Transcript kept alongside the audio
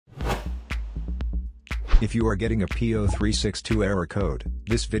If you are getting a P0362 error code,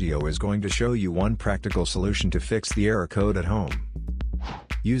 this video is going to show you one practical solution to fix the error code at home.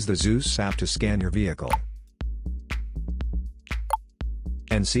 Use the Zeus app to scan your vehicle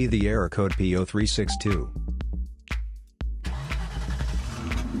and see the error code P0362.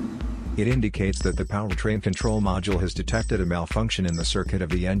 It indicates that the Powertrain Control Module has detected a malfunction in the circuit of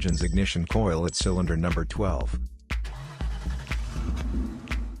the engine's ignition coil at cylinder number 12.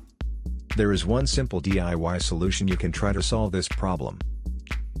 There is one simple DIY solution you can try to solve this problem.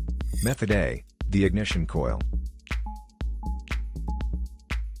 Method A, the ignition coil.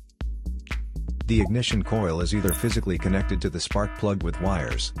 The ignition coil is either physically connected to the spark plug with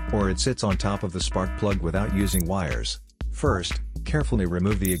wires, or it sits on top of the spark plug without using wires. First, carefully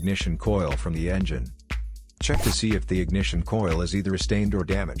remove the ignition coil from the engine. Check to see if the ignition coil is either stained or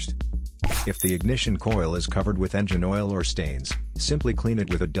damaged. If the ignition coil is covered with engine oil or stains, simply clean it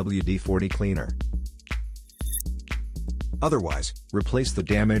with a WD-40 cleaner. Otherwise, replace the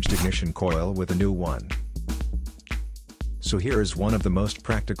damaged ignition coil with a new one. So here is one of the most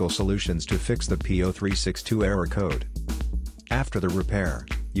practical solutions to fix the P0362 error code. After the repair,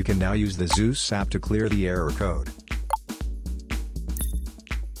 you can now use the Zeus app to clear the error code.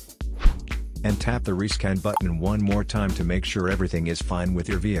 And tap the rescan button one more time to make sure everything is fine with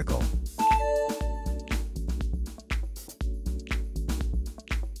your vehicle.